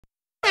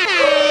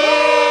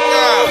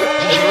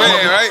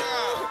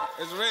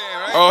It's written,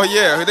 right? Oh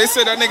yeah, they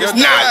said that nigga's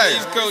not.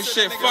 East Coast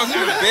shit, fuck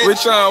you, bitch.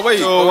 Which wait,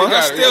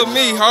 That's still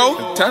me,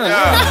 ho. Turn it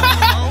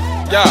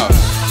Yo.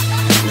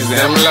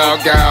 I'm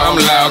loco.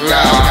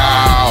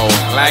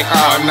 Like,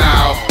 oh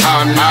no.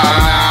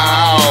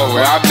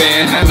 Where I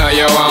been, I know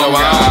you won't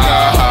go.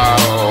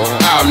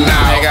 Oh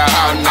no.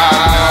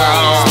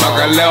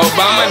 Smoke a little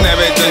bomb and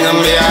everything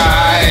will be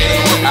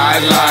alright. I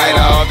light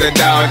off the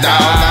dough.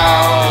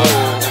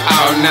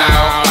 Oh no.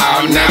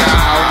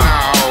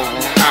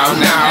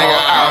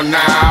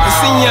 I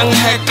seen young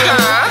Heckler,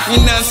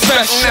 you not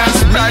special.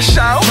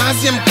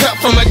 Mazim cut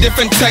from a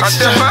different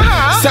texture.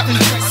 Something,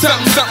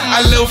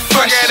 a little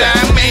fresher.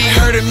 Ain't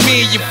heard of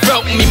me, you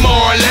felt me more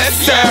or less,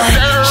 sir.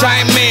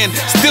 Giant man,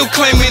 still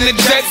claiming the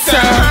jet, sir.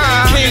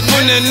 Came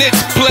from the Knicks,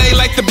 play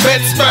like the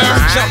bed spur.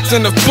 Jumped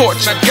in the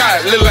porch, I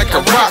got it, lit like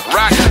a rock.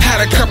 Had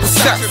a couple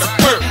steps,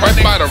 perk right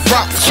by the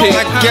rock. Kid,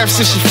 I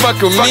guess since she fuck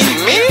with me,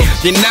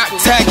 you're not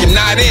tagging,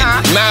 not in.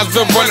 Might as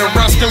well run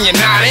around, scream, you're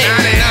not in.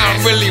 I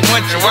don't really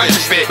want you,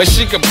 but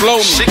she could blow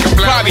me.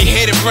 Probably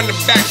hit it from the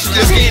back, she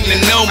just getting to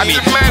know me.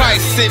 Probably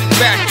sit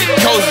back, get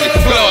cozy,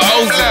 blow a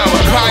hose out.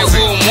 Probably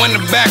wouldn't want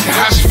the back,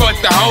 how she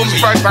fucked the homie.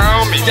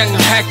 Young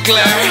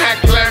Heckler,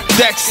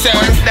 Dexter.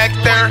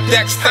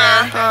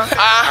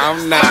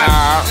 I'm not.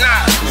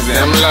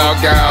 I'm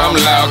loco.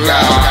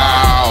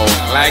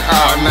 Like,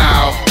 oh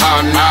no.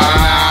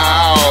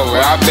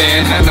 Where I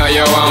been, I know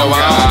you won't go.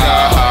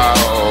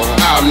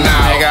 Oh no.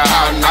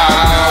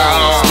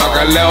 Smoke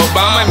a little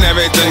bomb and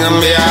everything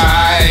will be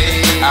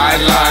alright. I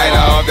light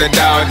off the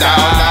dough.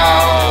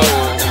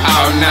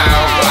 Oh no.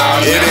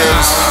 It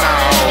is.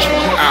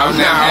 Oh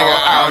no.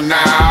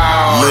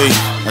 Lee,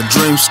 a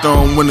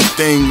dreamstone when the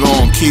thing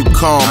on. Keep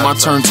calm, I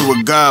turn to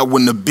a god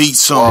when the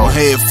beat's on.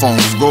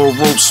 Headphones, gold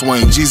rope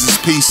swing, Jesus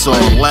peace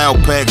on.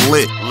 Loud pack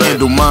lit,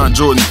 handle mine,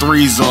 Jordan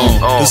 3's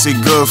on. They say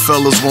good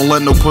fellas won't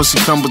let no pussy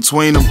come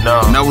between them.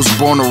 And I was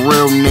born a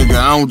real nigga,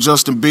 I don't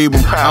Justin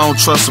Bieber. I don't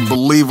trust or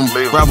believe him.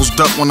 Rivals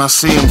duck when I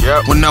see him.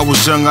 When I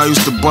was young I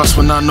used to bust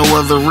for not no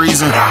other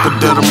reason but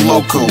that I'm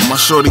loco. My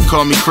shorty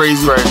called me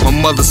crazy. My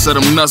mother said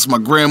I'm nuts, my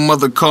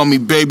grandmother called me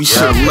baby.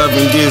 Shit,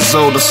 11 years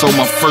old, I sold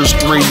my first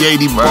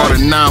 380. Bought a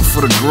 9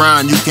 for the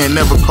grind, you can't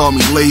never call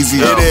me lazy.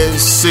 It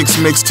is 6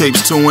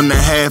 mixtapes,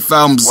 2.5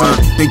 albums in.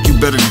 Think you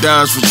better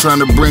dodge for trying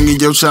to bring in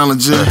your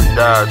challenger.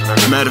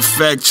 Matter of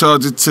fact,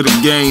 charge it to the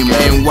game.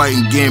 And White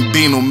and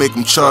Gambino make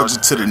them charge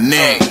it to the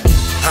name.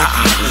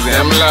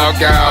 I'm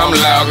loco.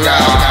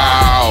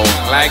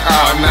 Like,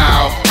 oh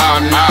no.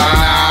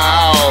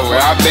 Where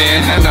I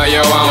been, I know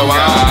you won't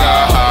go.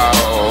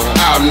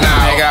 Oh no.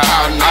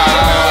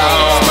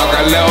 Smoke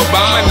a little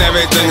bomb and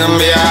everything will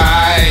be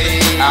alright.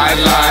 I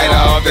light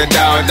off the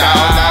dough.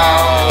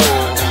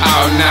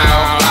 Oh no.